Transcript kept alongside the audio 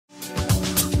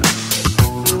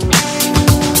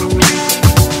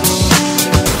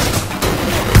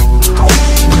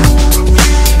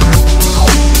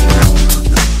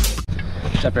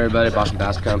up, everybody? Boston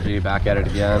Bass Company, back at it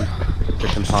again.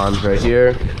 Fishing ponds right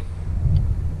here.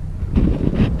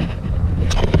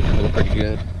 Looking pretty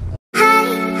good.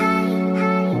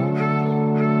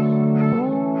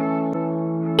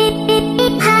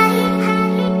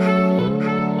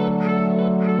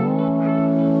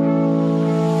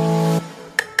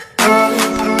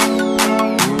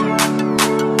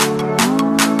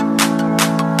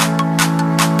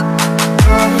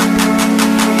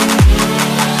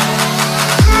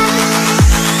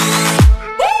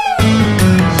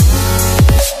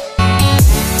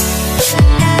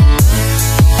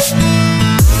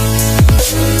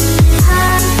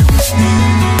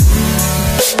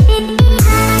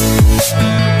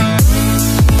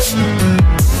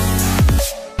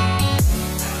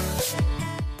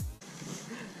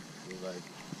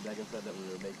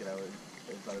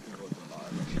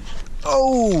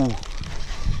 Oh!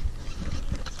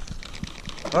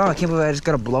 Wow, I can't believe I just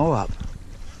got a blow up.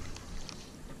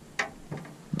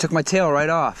 Took my tail right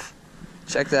off.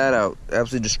 Check that out.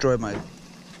 Absolutely destroyed my...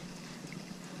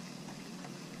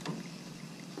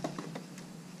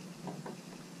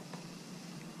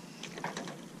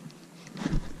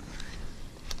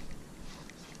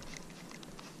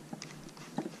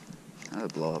 Another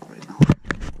blow up right now.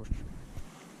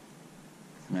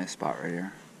 Nice spot right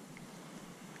here.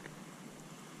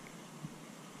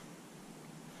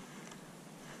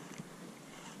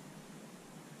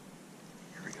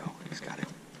 Here we go. He's got it.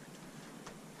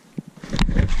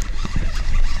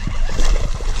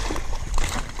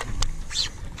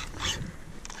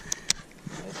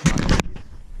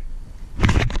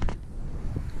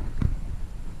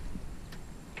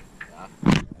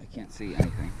 I can't see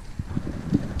anything.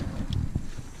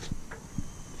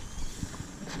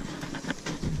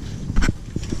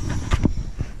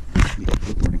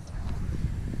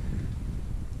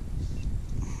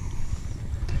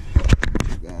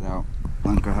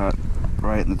 Bunker hut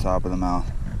right in the top of the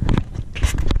mouth.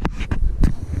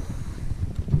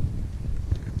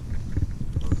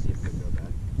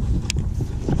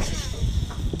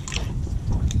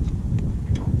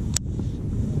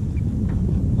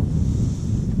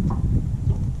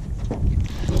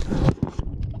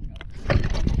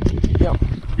 Yep.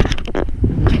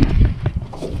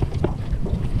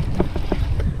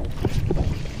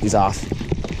 He's off.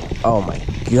 Oh my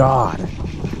god.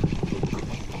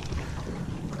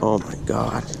 Oh my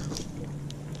god.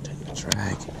 Taking a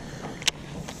drag.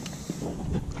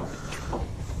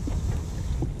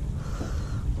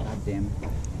 God damn it.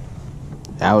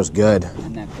 That was good.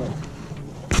 And that hook.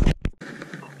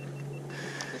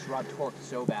 This rod torqued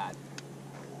so bad.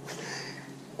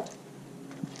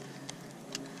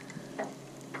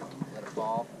 Let it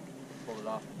fall, pull it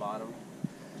off the bottom,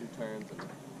 2 turns, and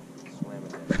slam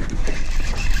it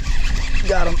in.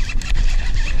 Got him.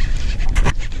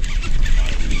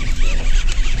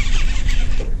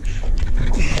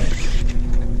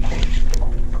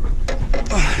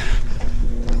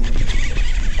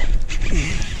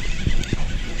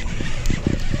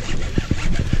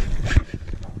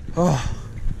 Oh.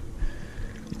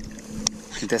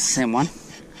 I think that's the same one.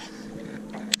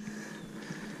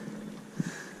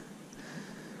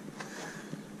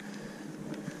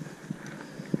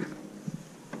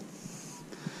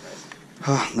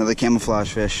 Oh, another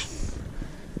camouflage fish.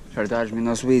 Tried to dodge me in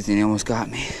those weeds and he almost got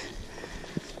me.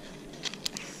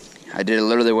 I did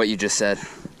literally what you just said.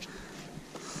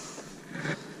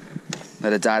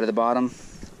 Let it die to the bottom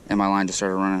and my line just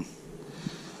started running.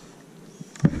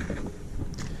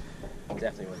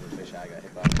 Definitely wasn't the fish I got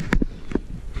hit by.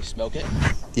 You smoke it?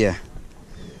 Yeah.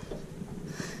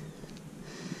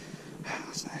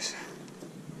 That's nice.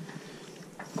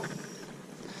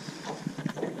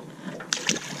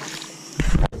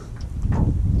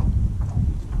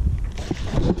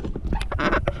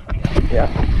 Yeah.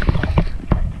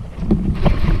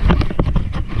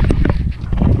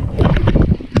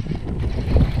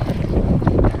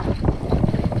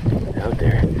 Out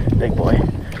there. Big boy.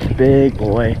 Big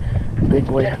boy. Big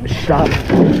boy. Stop.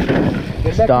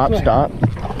 Stop, stop.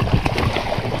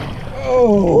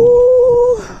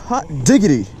 Oh, hot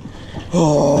diggity.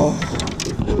 Oh.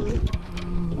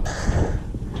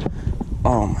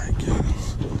 Oh my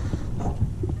goodness.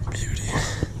 Beauty.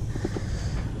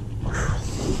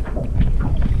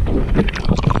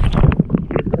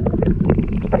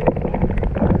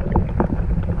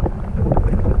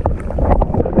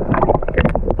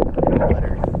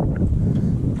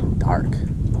 Dark.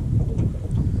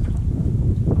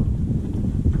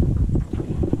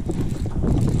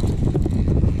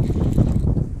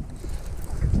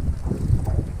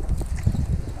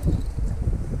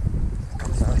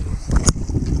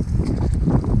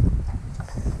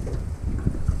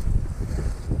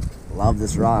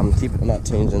 this rod. I'm not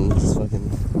changing this fucking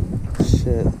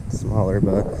shit. Smaller,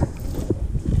 but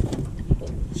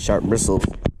sharp bristles.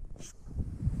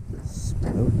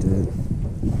 Smoked it.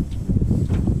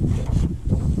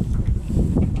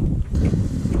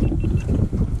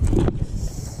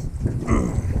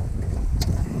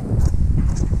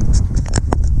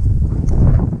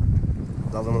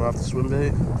 Another one off the swim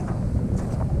bait.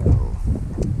 Oh,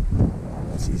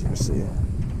 it's easier to see.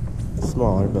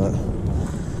 Smaller, but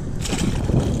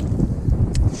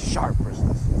sharp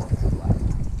bristles.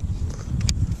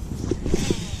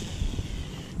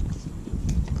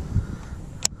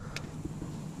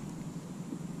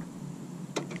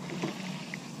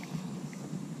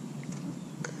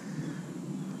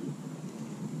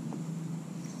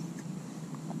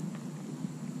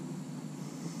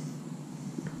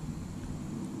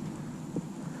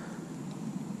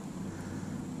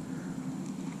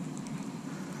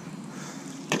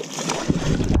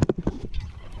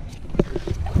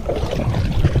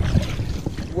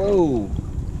 Whoa.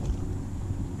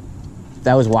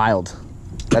 That was wild.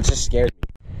 That just scared me.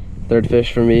 Third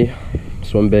fish for me,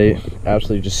 swim bait.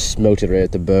 Absolutely just smoked it right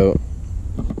at the boat.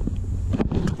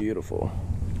 Beautiful.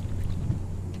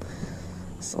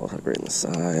 Salt hook right in the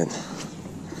side.